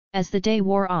As the day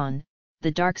wore on,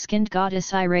 the dark-skinned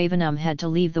goddess Iravanum had to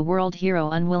leave the world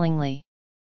hero unwillingly.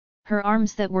 Her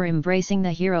arms that were embracing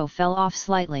the hero fell off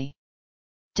slightly.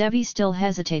 Devi still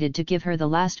hesitated to give her the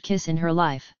last kiss in her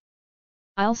life.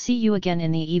 "I'll see you again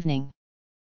in the evening.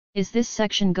 Is this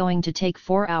section going to take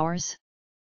 4 hours?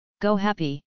 Go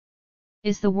happy.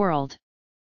 Is the world?"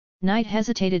 Knight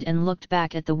hesitated and looked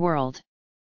back at the world.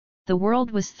 The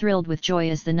world was thrilled with joy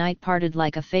as the knight parted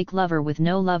like a fake lover with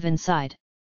no love inside.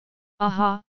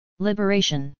 "Aha,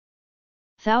 liberation!"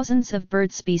 Thousands of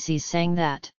bird species sang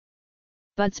that.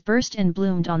 Buds burst and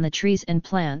bloomed on the trees and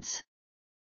plants.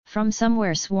 From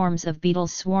somewhere swarms of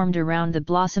beetles swarmed around the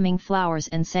blossoming flowers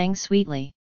and sang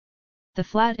sweetly. The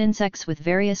flat insects with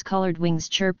various colored wings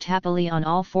chirped happily on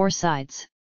all 4 sides.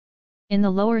 In the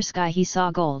lower sky he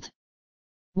saw gold.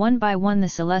 One by one the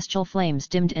celestial flames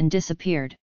dimmed and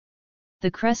disappeared.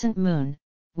 The crescent moon,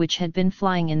 which had been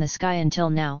flying in the sky until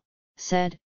now,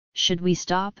 said, "Should we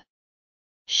stop?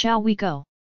 Shall we go?"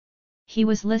 He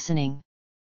was listening.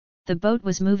 The boat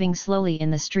was moving slowly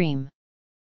in the stream.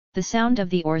 The sound of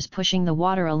the oars pushing the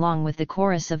water along with the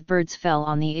chorus of birds fell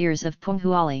on the ears of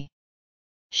Ponniyin.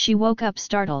 She woke up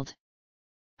startled.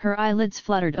 Her eyelids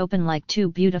fluttered open like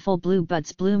 2 beautiful blue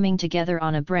buds blooming together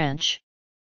on a branch.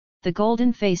 The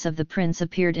golden face of the prince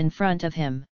appeared in front of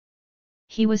him.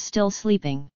 He was still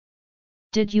sleeping.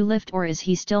 "Did you lift or is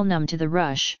he still numb to the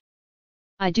rush?"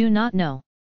 "I do not know.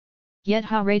 Yet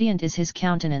how radiant is his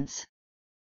countenance."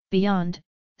 Beyond,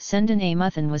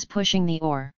 Sendanamuthan was pushing the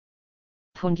oar.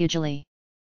 "Ponniyin,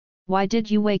 why did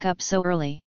you wake up so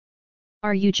early?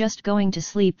 Are you just going to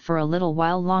sleep for a little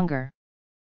while longer?"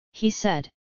 he said.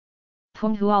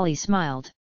 Ponniyin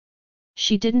smiled.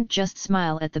 She didn't just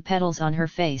smile at the petals on her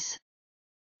face.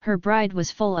 Her bride was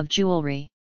full of jewelry.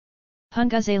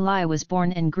 Ponniyin was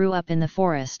born and grew up in the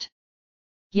forest.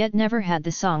 Yet never had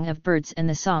the song of birds and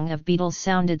the song of beetles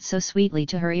sounded so sweetly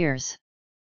to her ears.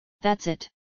 "That's it.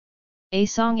 A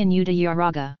song in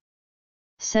Udayaraga,"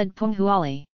 said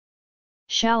Ponniyin.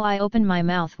 "Shall I open my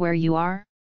mouth where you are?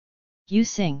 You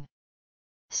sing."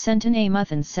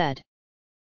 Sendanamuthan said.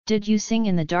 "Did you sing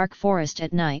in the dark forest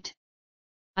at night?"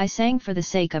 "I sang for the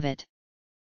sake of it.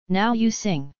 Now you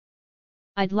sing."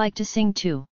 "I'd like to sing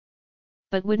too.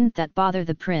 But wouldn't that bother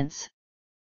the prince?"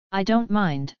 "I don't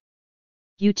mind.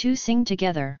 You two sing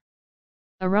together."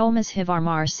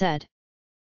 Arulmozhivarmar said.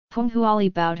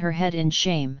 Ponniyin bowed her head in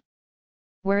shame.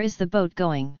 "Where is the boat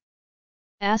going?"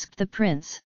 asked the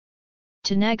prince.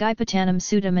 "To Nagaipatanam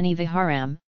Sudamani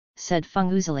Viharam," said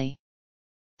Ponniyin.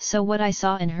 "So what I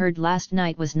saw and heard last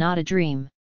night was not a dream.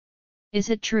 Is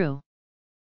it true?"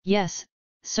 "Yes,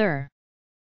 sir.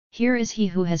 Here is he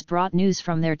who has brought news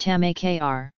from their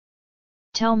Tamakar.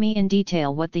 Tell me in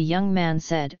detail what the young man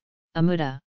said,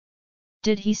 Amuda.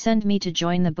 Did he send me to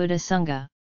join the Buddha Sangha?"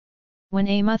 When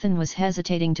Amuthan was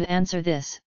hesitating to answer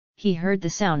this, he heard the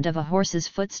sound of a horse's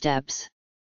footsteps.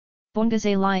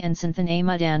 Ponniyin and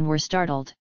Sendanamuthan were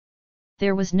startled.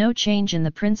 There was no change in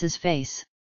the prince's face.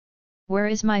 "Where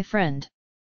is my friend?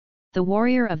 The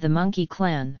warrior of the monkey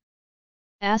clan?"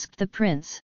 asked the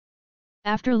prince.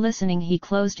 After listening he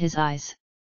closed his eyes.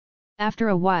 After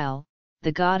a while,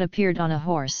 the god appeared on a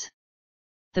horse.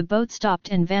 The boat stopped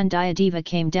and Vandiyadeva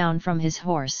came down from his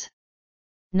horse.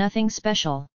 "Nothing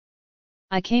special.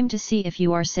 I came to see if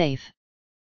you are safe."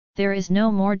 "There is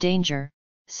no more danger,"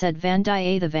 said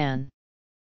Vandiyathevan.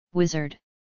 "Wizard?"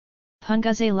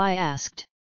 Ponniyin asked.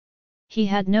 He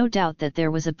had no doubt that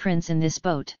there was a prince in this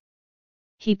boat.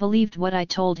 He believed what I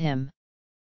told him.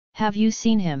 "Have you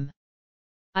seen him?"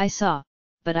 "I saw,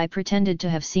 but I pretended to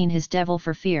have seen his devil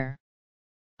for fear."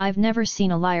 "I've never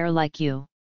seen a liar like you.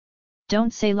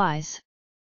 Don't say lies.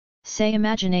 Say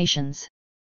imaginations.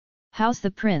 How's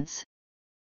the prince?"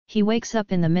 "He wakes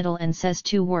up in the middle and says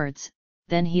 2 words,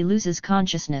 then he loses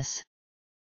consciousness.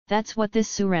 That's what this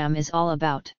suram is all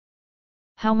about."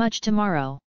 "How much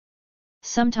tomorrow?"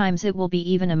 "Sometimes it will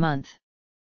be even a month.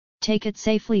 Take it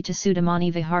safely to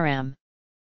Sudamani Viharam.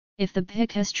 If the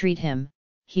bhikkhus treat him,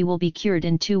 he will be cured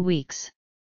in 2 weeks.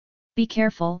 Be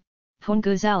careful,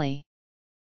 Ponniyin.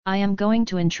 I am going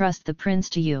to entrust the prince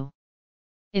to you.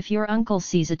 If your uncle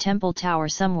sees a temple tower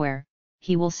somewhere,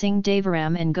 he will sing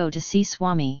Devaram and go to see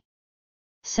Swami."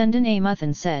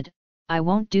 Sendanamuthan said, "I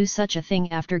won't do such a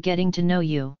thing after getting to know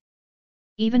you.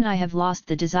 Even I have lost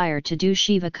the desire to do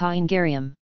Shiva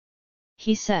Kaingaryam."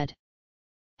 He said.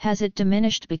 "Has it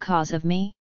diminished because of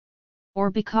me? Or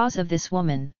because of this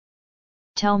woman?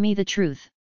 Tell me the truth."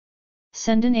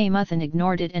 Sendanamuthan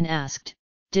ignored it and asked,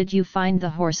 "Did you find the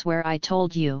horse where I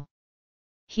told you?"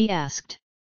 He asked.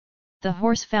 "The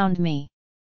horse found me.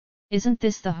 Isn't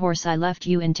this the horse I left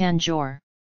you in Tanjore?"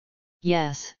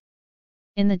 "Yes."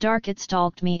 In the dark it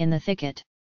stalked me in the thicket.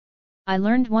 I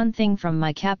learned one thing from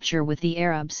my capture with the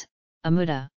Arabs,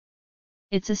 Amuda.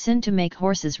 It's a sin to make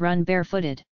horses run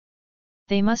barefooted.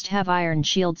 They must have iron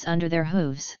shields under their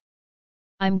hooves.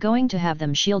 I'm going to have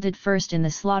them shielded first in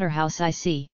the slaughterhouse I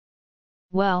see.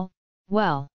 Well,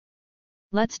 well.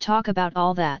 Let's talk about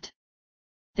all that.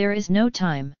 There is no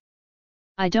time.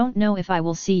 I don't know if I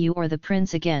will see you or the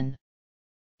prince again.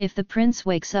 If the prince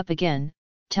wakes up again,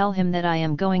 tell him that I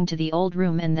am going to the old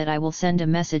room and that I will send a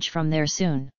message from there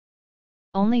soon.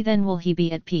 Only then will he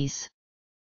be at peace.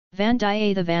 Van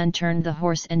turned the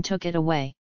horse and took it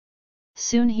away.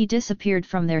 Soon he disappeared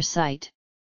from their sight.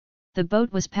 The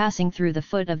boat was passing through the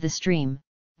foot of the stream,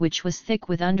 which was thick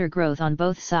with undergrowth on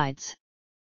both sides.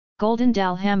 Golden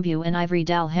dalhambu and ivory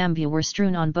dalhambu were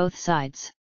strewn on both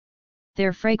sides.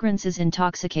 Their fragrance is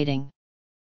intoxicating.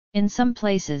 In some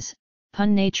places,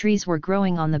 punne trees were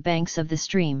growing on the banks of the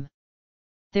stream.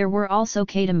 There were also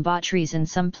kadamba trees in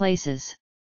some places.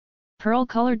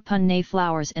 Pearl-colored punne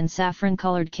flowers and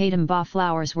saffron-colored kadamba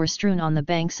flowers were strewn on the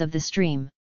banks of the stream.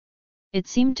 It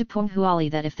seemed to Punghuali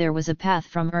that if there was a path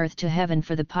from earth to heaven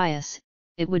for the pious,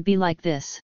 it would be like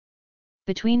this.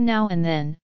 Between now and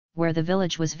then, where the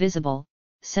village was visible,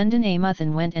 Sendan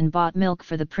Amuthan went and bought milk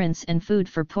for the prince and food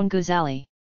for Punguzali.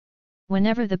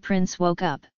 Whenever the prince woke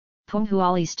up,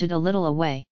 Punghuali stood a little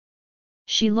away.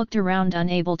 She looked around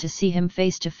unable to see him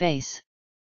face to face.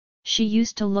 She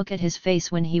used to look at his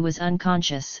face when he was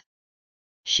unconscious.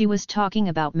 She was talking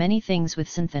about many things with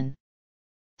Santhan.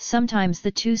 Sometimes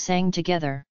the two sang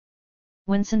together.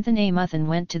 When Santhan Amuthan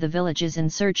went to the villages in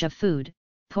search of food,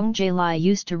 Pungjalai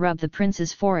used to rub the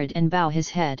prince's forehead and bow his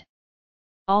head.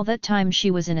 All that time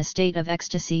she was in a state of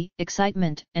ecstasy,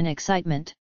 excitement.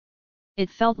 It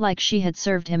felt like she had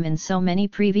served him in so many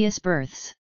previous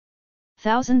births.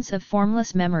 Thousands of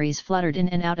formless memories fluttered in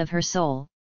and out of her soul,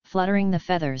 fluttering the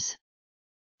feathers.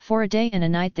 For a day and a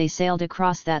night they sailed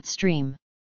across that stream.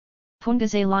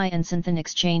 Pungazalai and Santhan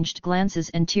exchanged glances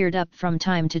and teared up from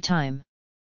time to time.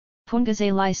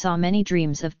 Pungazalai saw many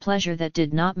dreams of pleasure that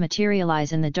did not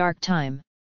materialize in the dark time.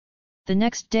 The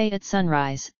next day at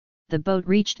sunrise, the boat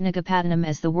reached Nagapattanam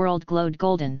as the world glowed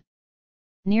golden.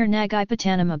 Near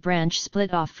Nagapattanam a branch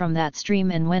split off from that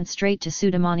stream and went straight to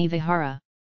Sudamani Vihara.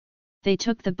 They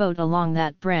took the boat along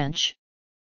that branch.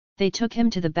 They took him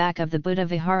to the back of the Buddha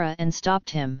Vihara and stopped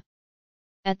him.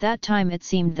 At that time it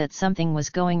seemed that something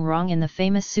was going wrong in the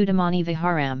famous Sudamani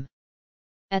Viharam.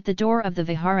 At the door of the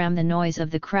Viharam the noise of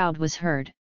the crowd was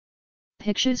heard.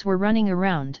 Bhikshus were running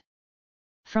around.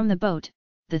 From the boat,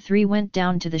 the three went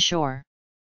down to the shore.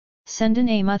 Sendan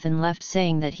Amuthan left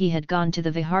saying that he had gone to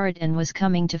the Viharat and was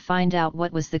coming to find out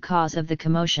what was the cause of the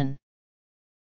commotion.